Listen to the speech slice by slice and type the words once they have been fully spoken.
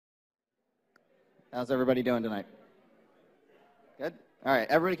How's everybody doing tonight? Good? All right,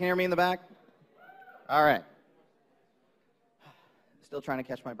 everybody can hear me in the back? All right. Still trying to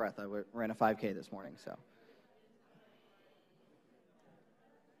catch my breath. I ran a 5K this morning, so.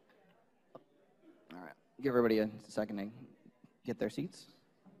 All right, give everybody a second to get their seats.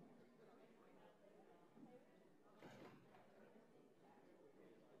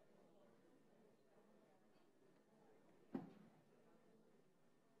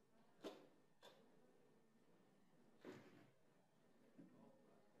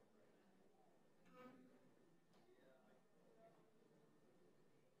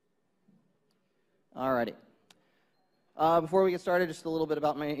 All righty. Before we get started, just a little bit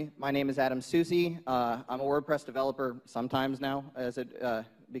about me. My name is Adam Soucie. I'm a WordPress developer sometimes now,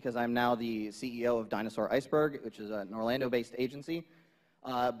 because I'm now the CEO of Dinosaur Iceberg, which is an Orlando-based agency.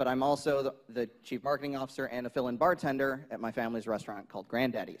 But I'm also the Chief Marketing Officer and a fill-in bartender at my family's restaurant called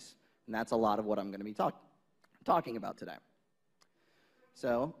Grandaddy's. And that's a lot of what I'm going to be talking about today.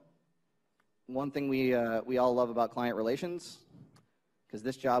 So, one thing we all love about client relations, because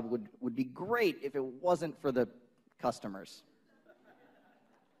this job would be great if it wasn't for the customers.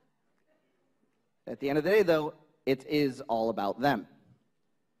 At the end of the day, though, it is all about them.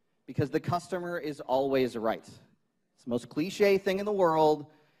 Because the customer is always right. It's the most cliche thing in the world,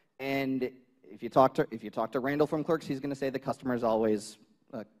 and if you talk to Randall from Clerks, he's going to say the customer is always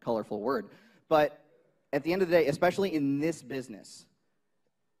a colorful word. But at the end of the day, especially in this business,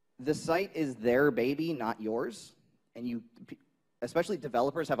 the site is their baby, not yours, and especially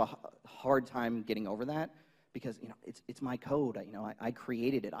developers have a hard time getting over that because it's my code. I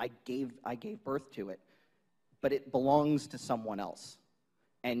created it. I gave birth to it, but it belongs to someone else.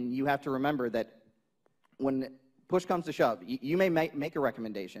 And you have to remember that when push comes to shove, you may make a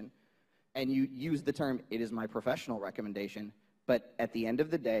recommendation, and you use the term "it is my professional recommendation," but at the end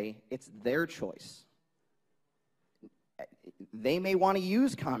of the day, it's their choice. They may want to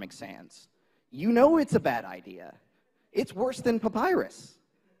use Comic Sans. You know it's a bad idea. It's worse than papyrus.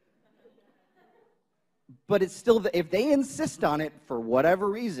 But it's still, if they insist on it for whatever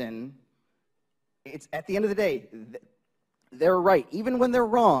reason, it's at the end of the day, they're right. Even when they're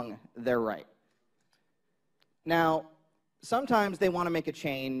wrong, they're right. Now, sometimes they want to make a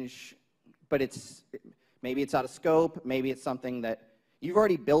change, but maybe it's out of scope, maybe it's something that you've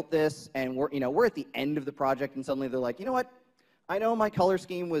already built this, and we're at the end of the project, and suddenly they're like, you know what? I know my color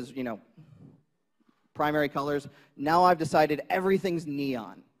scheme was, primary colors. Now I've decided everything's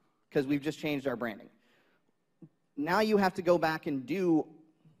neon because we've just changed our branding. Now you have to go back and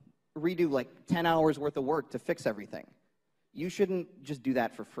redo like 10 hours worth of work to fix everything. You shouldn't just do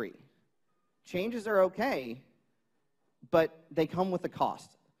that for free. Changes are okay, but they come with a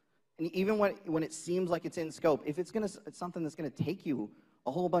cost. And even when it seems like it's in scope, if it's something that's going to take you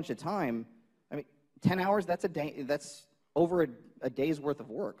a whole bunch of time, 10 hours, that's a day, that's over a day's worth of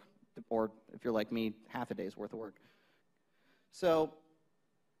work. Or if you're like me, half a day's worth of work. So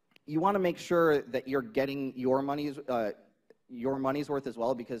you want to make sure that you're getting your money's worth as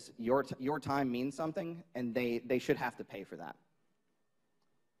well, because your time means something, and they should have to pay for that.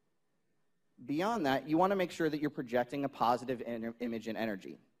 Beyond that, you want to make sure that you're projecting a positive image and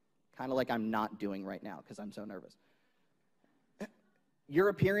energy, kind of like I'm not doing right now because I'm so nervous. Your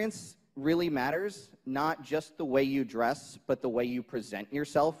appearance really matters, not just the way you dress, but the way you present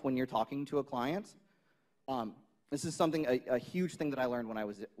yourself when you're talking to a client. This is a huge thing that I learned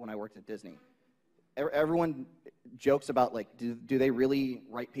when I worked at Disney. Everyone jokes about, like, do they really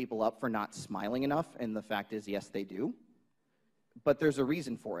write people up for not smiling enough? And the fact is, yes, they do. But there's a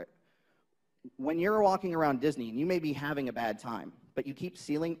reason for it. When you're walking around Disney, and you may be having a bad time, but you keep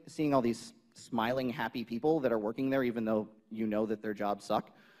seeing all these smiling, happy people that are working there, even though you know that their jobs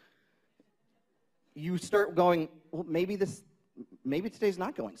suck, you start going, well, maybe today's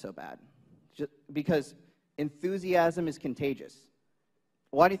not going so bad. Just because enthusiasm is contagious.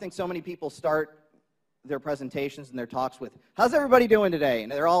 Why do you think so many people start their presentations and their talks with, how's everybody doing today?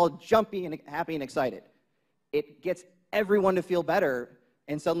 And they're all jumpy and happy and excited. It gets everyone to feel better,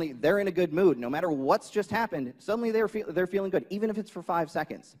 and suddenly they're in a good mood. No matter what's just happened, suddenly they're feeling good, even if it's for 5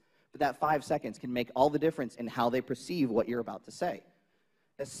 seconds. But that 5 seconds can make all the difference in how they perceive what you're about to say,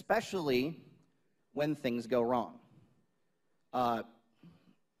 especially when things go wrong. I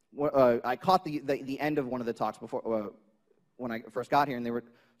caught the end of one of the talks before when I first got here, and they were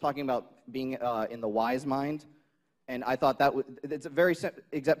talking about being in the wise mind, and I thought it's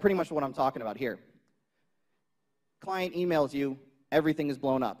pretty much what I'm talking about here. Client emails you, everything is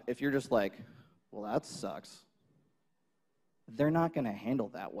blown up. If you're just like, well, that sucks, they're not going to handle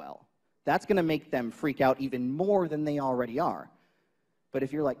that well. That's going to make them freak out even more than they already are. But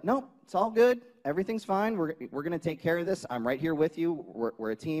if you're like, nope, it's all good, everything's fine, we're going to take care of this, I'm right here with you,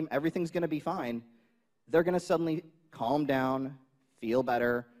 we're a team, everything's going to be fine, they're going to suddenly calm down, feel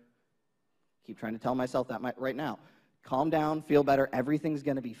better. Keep trying to tell myself that right now. Calm down, feel better, everything's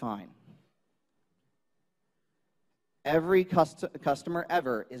going to be fine. Every customer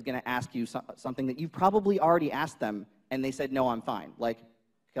ever is going to ask you something that you've probably already asked them, and they said, no, I'm fine. Like,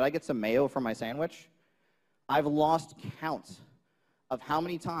 could I get some mayo for my sandwich? I've lost count of how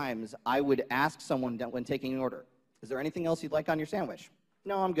many times I would ask someone when taking an order, is there anything else you'd like on your sandwich?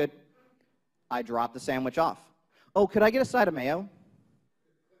 No, I'm good. I drop the sandwich off. Oh, could I get a side of mayo?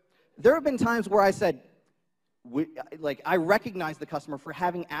 There have been times where I said, I recognize the customer for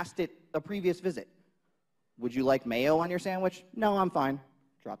having asked it a previous visit. Would you like mayo on your sandwich? No, I'm fine.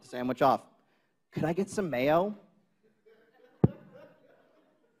 Drop the sandwich off. Could I get some mayo?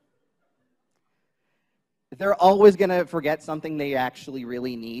 They're always going to forget something they actually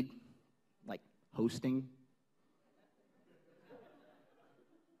really need, like hosting.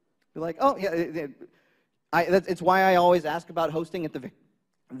 They're like, oh, yeah. It's why I always ask about hosting at the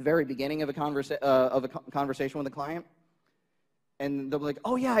very beginning of a conversation with a client. And they'll be like,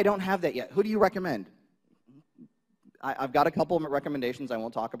 oh, yeah, I don't have that yet. Who do you recommend? I've got a couple of recommendations. I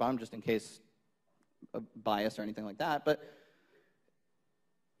won't talk about them just in case of bias or anything like that. But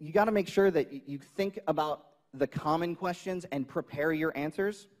you got to make sure that you think about the common questions and prepare your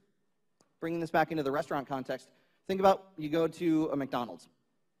answers. Bringing this back into the restaurant context, think about you go to a McDonald's.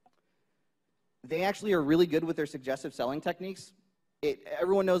 They actually are really good with their suggestive selling techniques.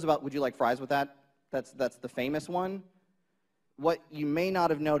 Everyone knows about, would you like fries with that? That's the famous one. What you may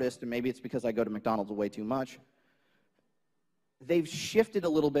not have noticed, and maybe it's because I go to McDonald's way too much, they've shifted a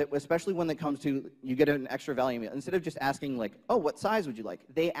little bit, especially when it comes to you get an extra value meal. Instead of just asking like, oh, what size would you like?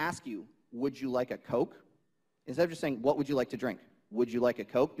 They ask you, would you like a Coke? Instead of just saying, what would you like to drink? Would you like a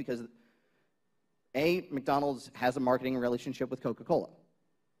Coke? Because McDonald's has a marketing relationship with Coca-Cola.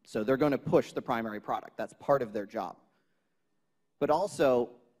 So they're going to push the primary product. That's part of their job. But also,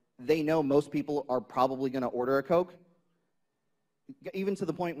 they know most people are probably going to order a Coke, even to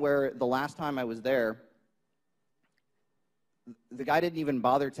the point where the last time I was there, the guy didn't even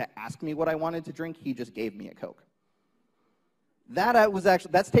bother to ask me what I wanted to drink. He just gave me a Coke.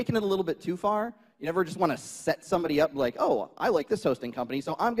 That's taken it a little bit too far. You never just want to set somebody up like, oh, I like this hosting company,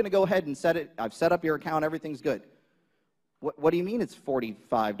 so I'm going to go ahead and set it. I've set up your account. Everything's good. What do you mean it's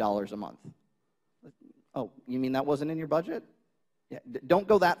 $45 a month? Oh, you mean that wasn't in your budget? Yeah, don't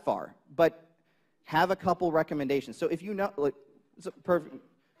go that far, but have a couple recommendations. So if you know, like, it's a perfect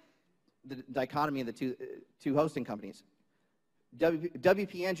the dichotomy of the two hosting companies.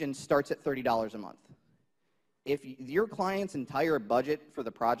 WP Engine starts at $30 a month. If your client's entire budget for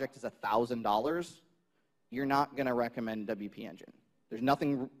the project is $1,000, you're not going to recommend WP Engine. There's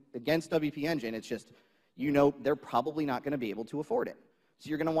nothing against WP Engine. It's just, you know, they're probably not going to be able to afford it. So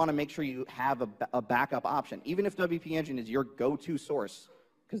you're going to want to make sure you have a backup option. Even if WP Engine is your go-to source,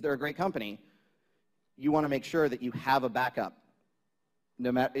 because they're a great company, you want to make sure that you have a backup.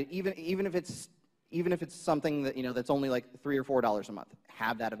 No matter, even if it's something that, you know, that's only like $3 or $4 a month,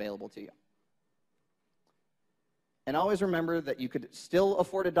 have that available to you. And always remember that you could still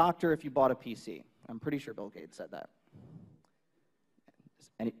afford a doctor if you bought a PC. I'm pretty sure Bill Gates said that.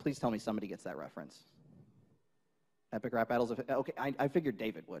 And please tell me somebody gets that reference. Epic rap battles. Okay, I figured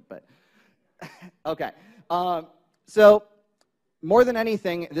David would, but okay. So more than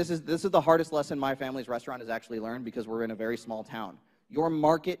anything, this is the hardest lesson my family's restaurant has actually learned, because we're in a very small town. Your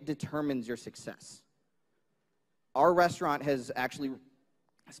market determines your success. Our restaurant has actually,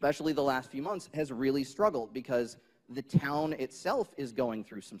 especially the last few months, has really struggled because the town itself is going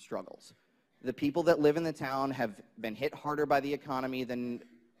through some struggles. The people that live in the town have been hit harder by the economy than,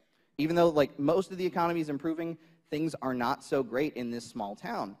 even though like most of the economy is improving, things are not so great in this small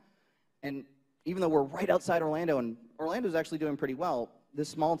town. And even though we're right outside Orlando, and Orlando's actually doing pretty well, this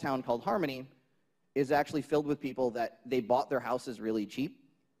small town called Harmony is actually filled with people that they bought their houses really cheap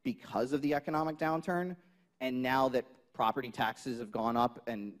because of the economic downturn, and now that property taxes have gone up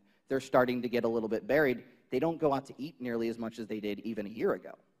and they're starting to get a little bit buried, they don't go out to eat nearly as much as they did even a year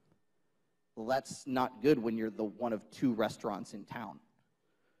ago. Well, that's not good when you're the one of 2 restaurants in town,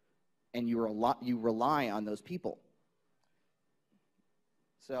 and you rely on those people.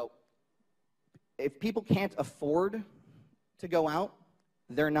 So if people can't afford to go out,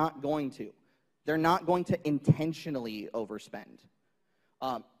 they're not going to. They're not going to intentionally overspend.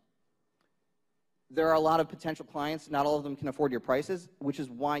 There are a lot of potential clients. Not all of them can afford your prices, which is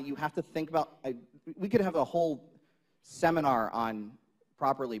why you have to think about, we could have a whole seminar on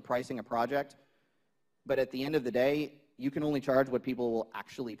properly pricing a project, but at the end of the day, you can only charge what people will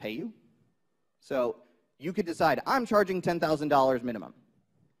actually pay you. So you could decide, I'm charging $10,000 minimum.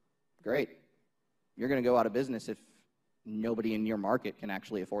 Great. You're going to go out of business if nobody in your market can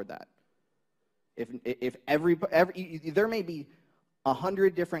actually afford that. If there may be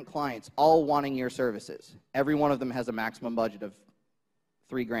 100 different clients all wanting your services. Every one of them has a maximum budget of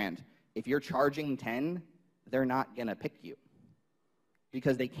 $3,000. If you're charging 10, they're not going to pick you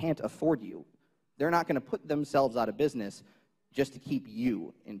because they can't afford you. They're not going to put themselves out of business just to keep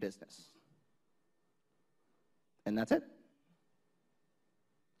you in business. And that's it.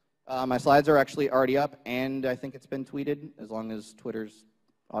 My slides are actually already up, and I think it's been tweeted, as long as Twitter's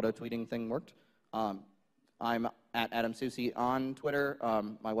auto-tweeting thing worked. I'm at Adam Soucie on Twitter.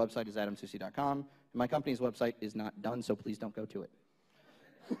 My website is adamsoucie.com. And my company's website is not done, so please don't go to it.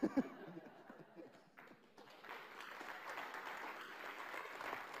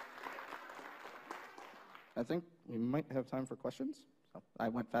 I think we might have time for questions. So I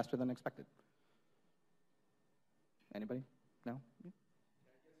went faster than expected. Anybody? No? Yeah.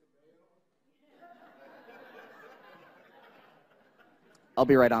 I'll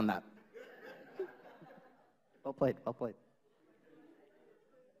be right on that. Well played, well played.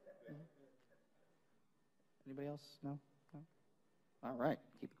 Anybody else? No? No? All right,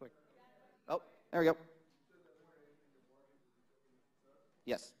 keep it quick. Oh, there we go.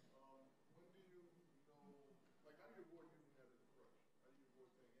 Yes.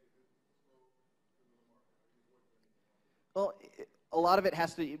 Well, a lot of it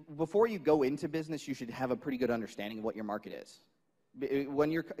has to, before you go into business, you should have a pretty good understanding of what your market is.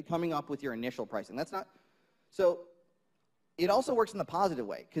 When you're coming up with your initial pricing, that's not, so it also works in the positive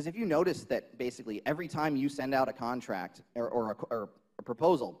way, because if you notice that basically every time you send out a contract or a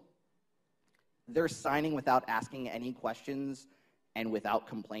proposal, they're signing without asking any questions and without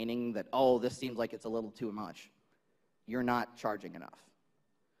complaining that, oh, this seems like it's a little too much, you're not charging enough.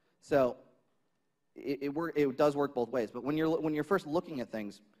 So it does work both ways, but when you're first looking at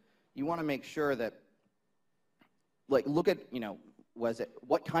things, you want to make sure that, like, look at,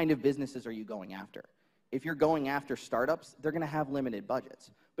 what kind of businesses are you going after? If you're going after startups, they're going to have limited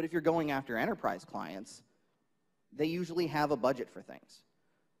budgets. But if you're going after enterprise clients, they usually have a budget for things.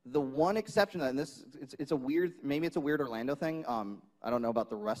 The one exception, and it's a weird, maybe it's a weird Orlando thing. I don't know about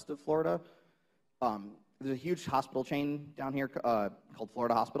the rest of Florida. There's a huge hospital chain down here called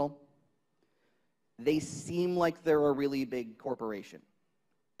Florida Hospital. They seem like they're a really big corporation.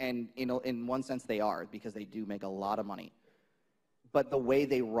 And in one sense they are, because they do make a lot of money. But the way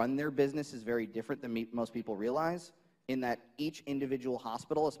they run their business is very different than most people realize, in that each individual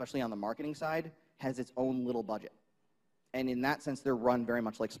hospital, especially on the marketing side, has its own little budget. And in that sense, they're run very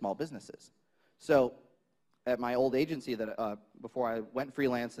much like small businesses. So at my old agency, that before I went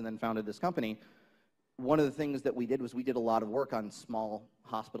freelance and then founded this company, one of the things that we did was we did a lot of work on small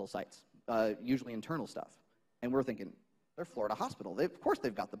hospital sites, usually internal stuff. And we're thinking, they're Florida Hospital. Of course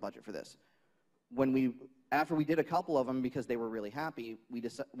they've got the budget for this. After we did a couple of them, because they were really happy,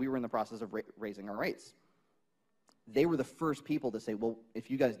 we were in the process of raising our rates. They were the first people to say, well,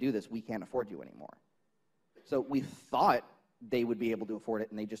 if you guys do this, we can't afford you anymore. So we thought they would be able to afford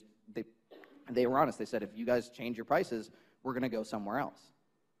it, and they were honest. They said, if you guys change your prices, we're going to go somewhere else.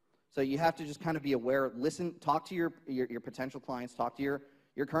 So you have to just kind of be aware, listen, talk to your potential clients, talk to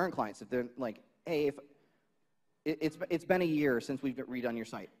your current clients. If they're like, hey, it's been a year since we've redone your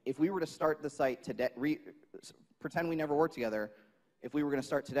site. If we were to start the site today, pretend we never worked together, if we were going to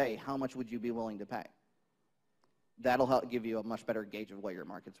start today, how much would you be willing to pay? That'll help give you a much better gauge of what your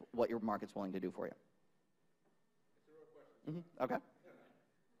market's willing to do for you. Mm-hmm. Okay.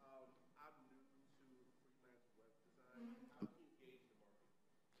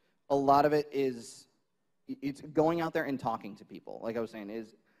 A lot of it is, it's going out there and talking to people. Like I was saying,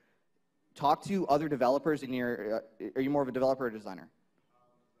 is talk to other developers in your, are you more of a developer or a designer?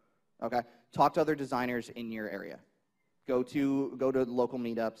 Okay. Talk to other designers in your area. Go to local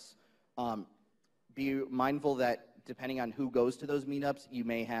meetups. Be mindful that depending on who goes to those meetups, you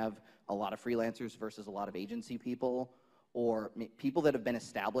may have a lot of freelancers versus a lot of agency people, or people that have been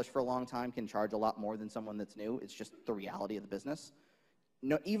established for a long time can charge a lot more than someone that's new. It's just the reality of the business.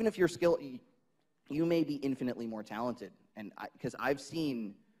 No, even if you're skilled, you may be infinitely more talented. And because I've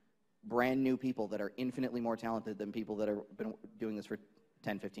seen brand new people that are infinitely more talented than people that have been doing this for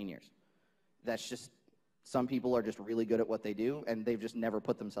 10, 15 years. That's just, some people are just really good at what they do, and they've just never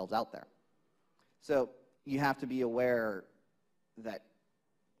put themselves out there. So you have to be aware that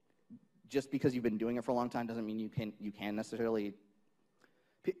just because you've been doing it for a long time doesn't mean you can necessarily.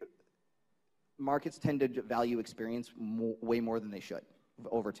 Markets tend to value experience way more than they should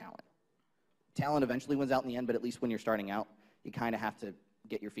over talent. talent eventually wins out in the end, but at least when you're starting out, you kind of have to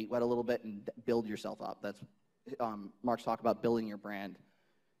get your feet wet a little bit and build yourself up. That's Mark's talk about building your brand,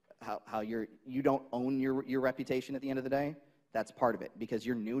 how you don't own your reputation at the end of the day. That's part of it, because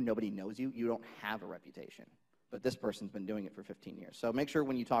you're new, nobody knows you, you don't have a reputation. But this person's been doing it for 15 years. So make sure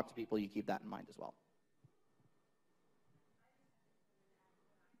when you talk to people, you keep that in mind as well.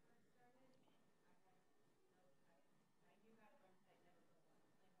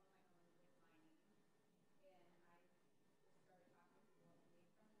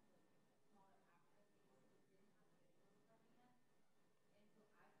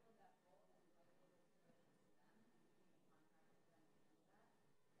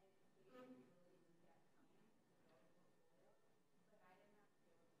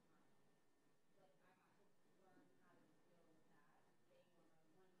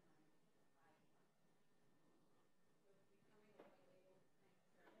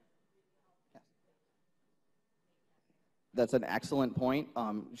 That's an excellent point.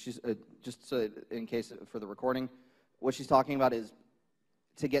 She's just in case for the recording, what she's talking about is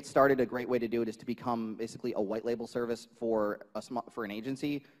to get started. A great way to do it is to become basically a white label service for an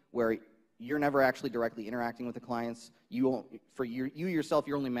agency where you're never actually directly interacting with the clients. You yourself,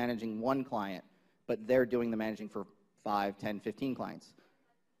 you're only managing one client, but they're doing the managing for 5, 10, 15 clients.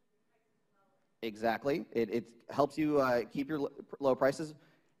 Exactly. It helps you keep your low prices.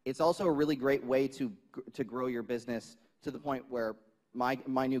 It's also a really great way to grow your business to the point where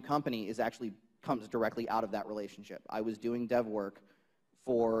my new company comes directly out of that relationship. I was doing dev work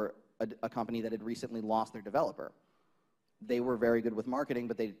for a company that had recently lost their developer. They were very good with marketing,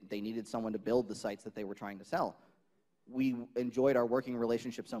 but they needed someone to build the sites that they were trying to sell. We enjoyed our working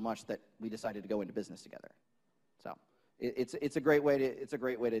relationship so much that we decided to go into business together. So it's a great way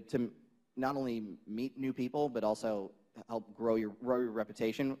to not only meet new people, but also help grow your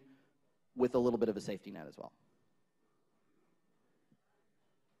reputation with a little bit of a safety net as well.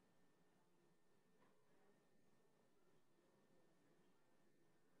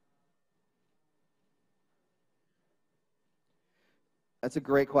 That's a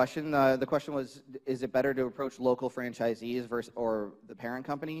great question. The question was, is it better to approach local franchisees or the parent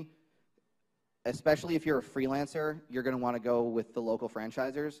company? Especially if you're a freelancer, you're going to want to go with the local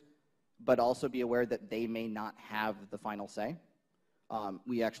franchisors, but also be aware that they may not have the final say.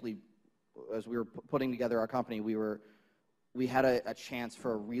 We actually, as we were putting together our company, we had a chance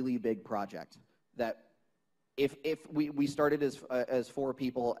for a really big project that if we started as 4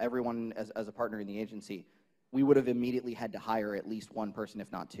 people, everyone as a partner in the agency, we would have immediately had to hire at least 1 person,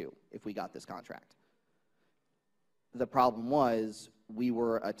 if not 2, if we got this contract. The problem was we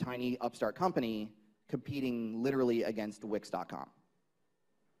were a tiny upstart company competing literally against Wix.com.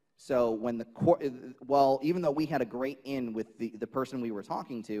 So when even though we had a great in with the person we were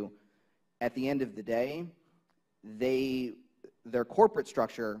talking to, at the end of the day, their corporate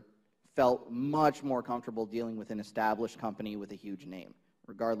structure felt much more comfortable dealing with an established company with a huge name,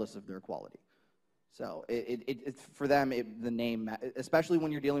 regardless of their quality. So for them, the name, especially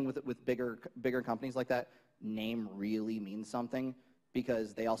when you're dealing with bigger companies like that, name really means something,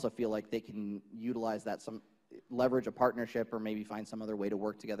 because they also feel like they can utilize that, leverage a partnership, or maybe find some other way to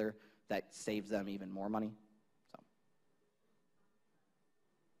work together that saves them even more money. So.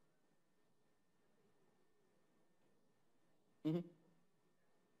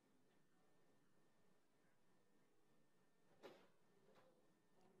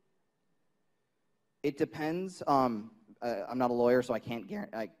 It depends. I'm not a lawyer, so I can't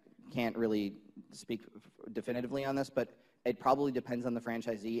really speak definitively on this, but it probably depends on the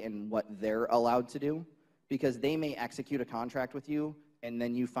franchisee and what they're allowed to do, because they may execute a contract with you, and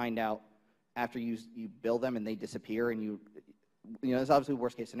then you find out after you bill them and they disappear, and you know, it's obviously the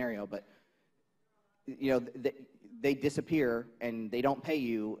worst case scenario, but they disappear and they don't pay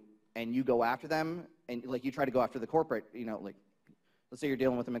you, and you go after them, and like you try to go after the corporate, like, let's say you're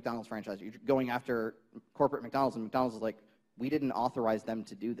dealing with a McDonald's franchise. You're going after corporate McDonald's, and McDonald's is like, we didn't authorize them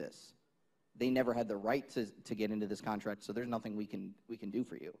to do this. They never had the right to get into this contract, so there's nothing we can do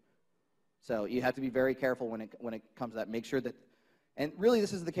for you. So you have to be very careful when it comes to that. Make sure that, and really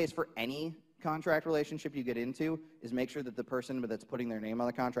this is the case for any contract relationship you get into, is make sure that the person that's putting their name on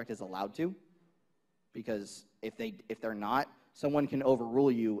the contract is allowed to. Because if they're not, someone can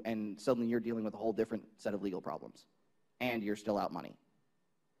overrule you, and suddenly you're dealing with a whole different set of legal problems, and you're still out money.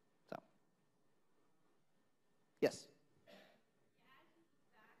 So, yes.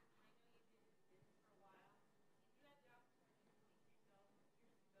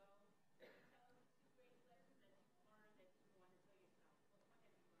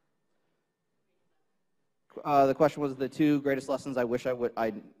 the question was the 2 greatest lessons I wish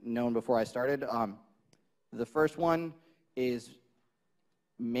I'd known before I started. The first one is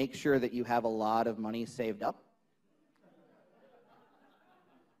make sure that you have a lot of money saved up.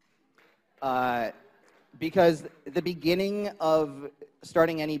 Because the beginning of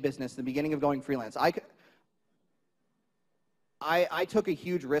starting any business, the beginning of going freelance, I took a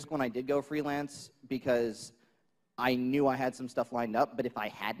huge risk when I did go freelance because I knew I had some stuff lined up, but if I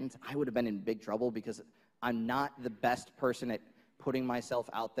hadn't, I would have been in big trouble because I'm not the best person at putting myself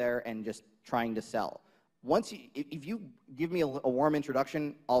out there and just trying to sell. If you give me a warm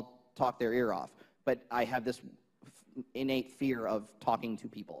introduction, I'll talk their ear off. But I have this innate fear of talking to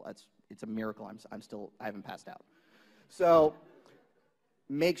people. It's a miracle I haven't passed out. So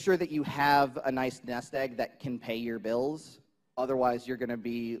make sure that you have a nice nest egg that can pay your bills. Otherwise, you're going to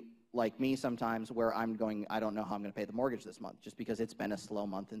be like me sometimes where I don't know how I'm going to pay the mortgage this month just because it's been a slow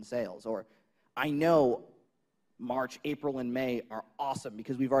month in sales. Or I know March, April, and May are awesome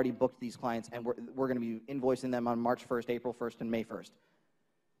because we've already booked these clients and we're going to be invoicing them on March 1st, April 1st, and May 1st.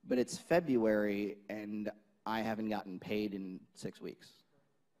 But it's February and I haven't gotten paid in 6 weeks.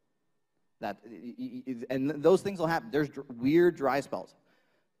 And those things will happen. There's weird dry spells.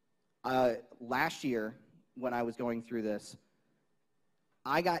 Last year, when I was going through this,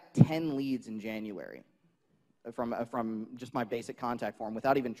 I got 10 leads in January from just my basic contact form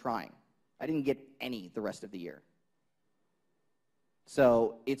without even trying. I didn't get any the rest of the year.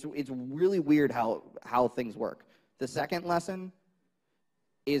 So it's really weird how things work. The second lesson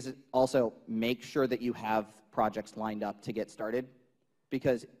is also make sure that you have projects lined up to get started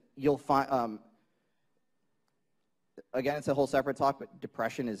because you'll find, again, it's a whole separate talk, but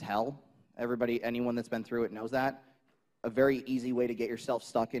depression is hell. Anyone that's been through it knows that. A very easy way to get yourself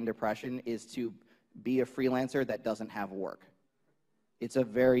stuck in depression is to be a freelancer that doesn't have work. It's a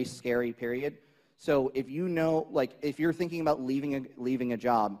very scary period. So if you know, like, if you're thinking about leaving a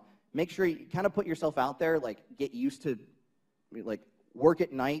job, make sure you kind of put yourself out there, like, get used to, like, work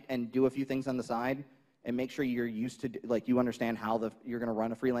at night and do a few things on the side, and make sure you're used to, like, you understand how you're going to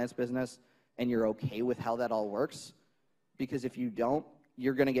run a freelance business, and you're okay with how that all works. Because if you don't,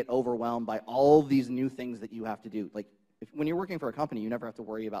 you're going to get overwhelmed by all these new things that you have to do. Like, when you're working for a company, you never have to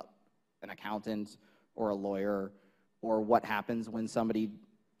worry about an accountant or a lawyer or what happens when somebody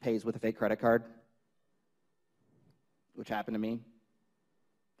pays with a fake credit card, which happened to me.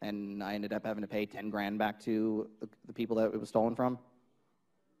 And I ended up having to pay 10 grand back to the people that it was stolen from.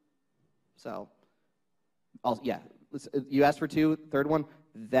 So, yeah, you asked for 2. Third one,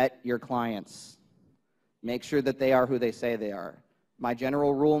 vet your clients. Make sure that they are who they say they are. My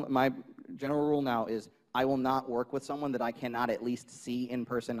general rule now is I will not work with someone that I cannot at least see in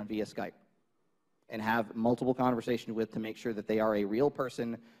person via Skype and have multiple conversations with to make sure that they are a real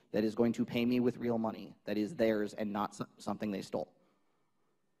person that is going to pay me with real money, that is theirs and not something they stole.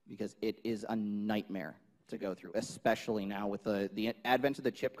 Because it is a nightmare to go through, especially now with the advent of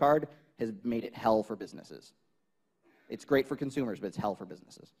the chip card has made it hell for businesses. It's great for consumers, but it's hell for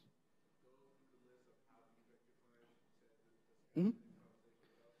businesses. Mm-hmm.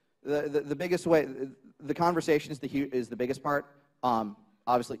 The biggest way, the conversation is the biggest part.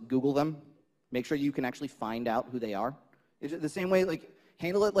 Obviously, Google them. Make sure you can actually find out who they are. It's the same way, like,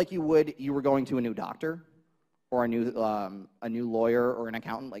 handle it like you were going to a new doctor or a new lawyer or an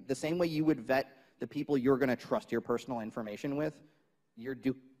accountant. Like, the same way you would vet the people you're going to trust your personal information with, you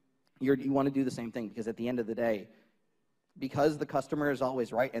want to do the same thing, because at the end of the day, because the customer is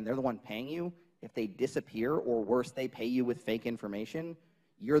always right and they're the one paying you, if they disappear or worse, they pay you with fake information,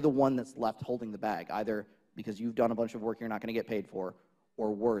 you're the one that's left holding the bag, either because you've done a bunch of work you're not going to get paid for,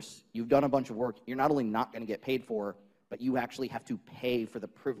 or worse, you've done a bunch of work you're not only not going to get paid for, but you actually have to pay for the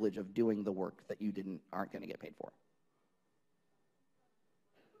privilege of doing the work that you aren't going to get paid for.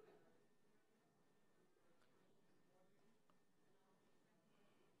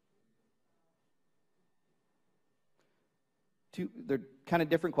 They're kind of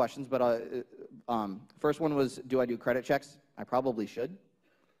different questions, but first one was, do I do credit checks? I probably should,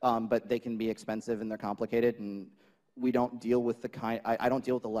 but they can be expensive and they're complicated, and we don't deal with I don't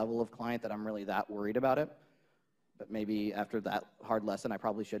deal with the level of client that I'm really that worried about it. But maybe after that hard lesson, I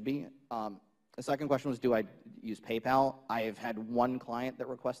probably should be. The second question was, do I use PayPal? I have had one client that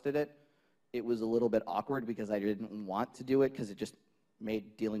requested it. It was a little bit awkward because I didn't want to do it because it just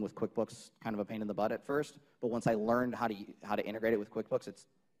made dealing with QuickBooks kind of a pain in the butt at first. But once I learned how to integrate it with QuickBooks, it's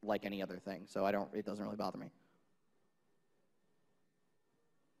like any other thing. So it doesn't really bother me.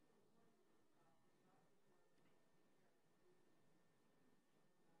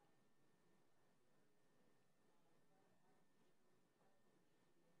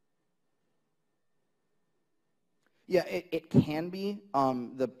 Yeah, it can be.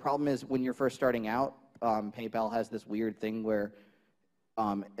 The problem is when you're first starting out, PayPal has this weird thing where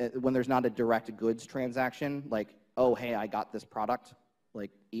when there's not a direct goods transaction, like, oh, hey, I got this product,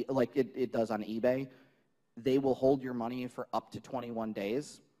 like it does on eBay, they will hold your money for up to 21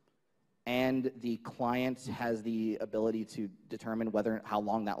 days, and the client has the ability to determine how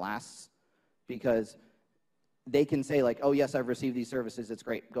long that lasts, because they can say, like, oh, yes, I've received these services, it's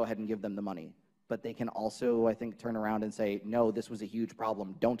great, go ahead and give them the money. But they can also, I think, turn around and say, no, this was a huge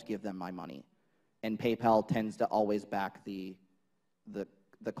problem, don't give them my money. And PayPal tends to always back the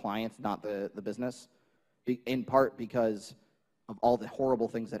client, not the business, in part because of all the horrible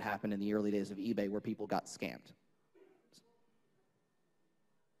things that happened in the early days of eBay where people got scammed.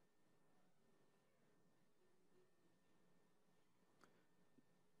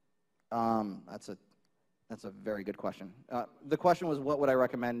 That's a very good question. The question was, what would I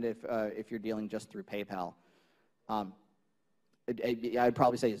recommend if you're dealing just through PayPal? I'd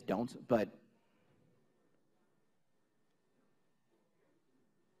probably say is don't, but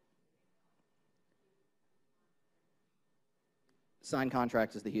sign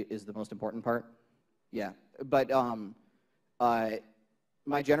contracts is the most important part. Yeah, but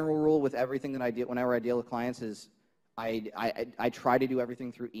my general rule with everything that I do, whenever I deal with clients, is I try to do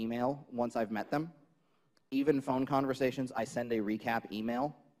everything through email once I've met them. Even phone conversations, I send a recap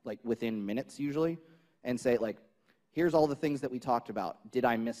email, like within minutes usually, and say, like, here's all the things that we talked about. Did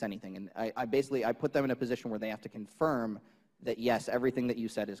I miss anything? And I basically put them in a position where they have to confirm that, yes, everything that you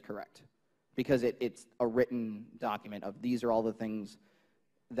said is correct. Because it's a written document of these are all the things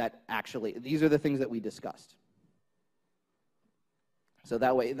that these are the things that we discussed. So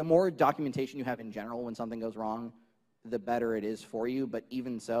that way, the more documentation you have in general when something goes wrong, the better it is for you. But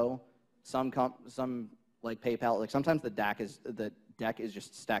even so, some like PayPal, like sometimes the deck is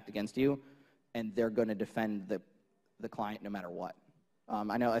just stacked against you, and they're going to defend the client no matter what.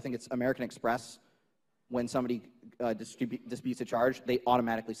 I think it's American Express. When somebody disputes a charge, they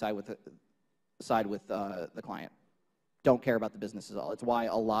automatically side with the client. Don't care about the business at all. It's why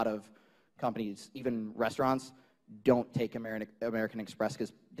a lot of companies, even restaurants, don't take American Express,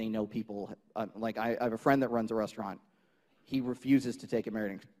 because they know people. Like I have a friend that runs a restaurant. He refuses to take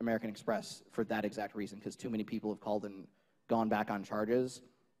American Express for that exact reason, because too many people have called and gone back on charges,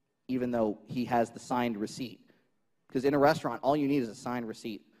 even though he has the signed receipt. Because in a restaurant, all you need is a signed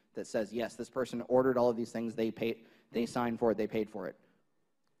receipt that says, yes, this person ordered all of these things, they signed for it, they paid for it.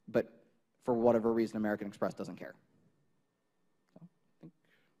 But for whatever reason, American Express doesn't care. So,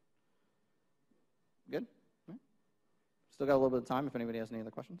 good? Right. Still got a little bit of time if anybody has any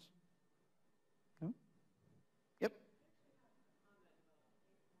other questions. No? Yep.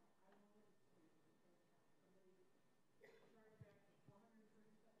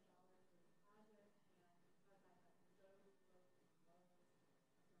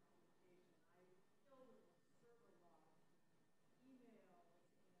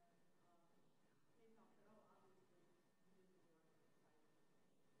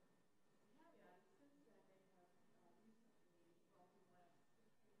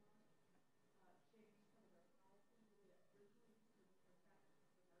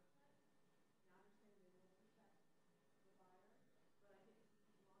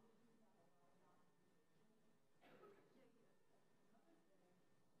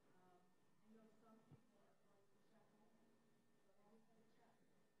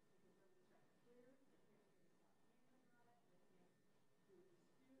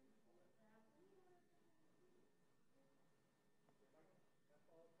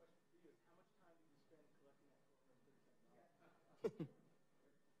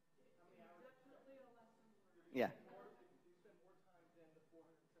 Yeah.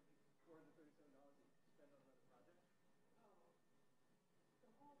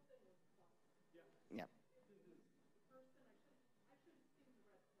 Yeah.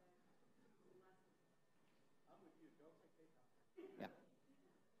 Yeah.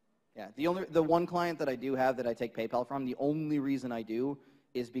 Yeah. The one client that I do have that I take PayPal from, the only reason I do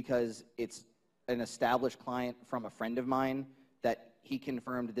is because it's an established client from a friend of mine that he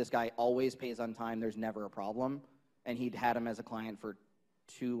confirmed this guy always pays on time, there's never a problem. And he'd had him as a client for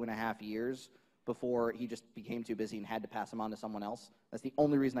 2.5 years before he just became too busy and had to pass him on to someone else. That's the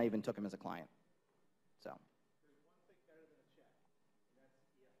only reason I even took him as a client. So.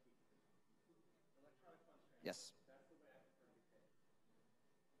 Yes.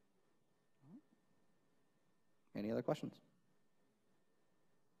 Any other questions?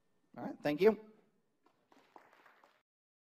 All right, thank you.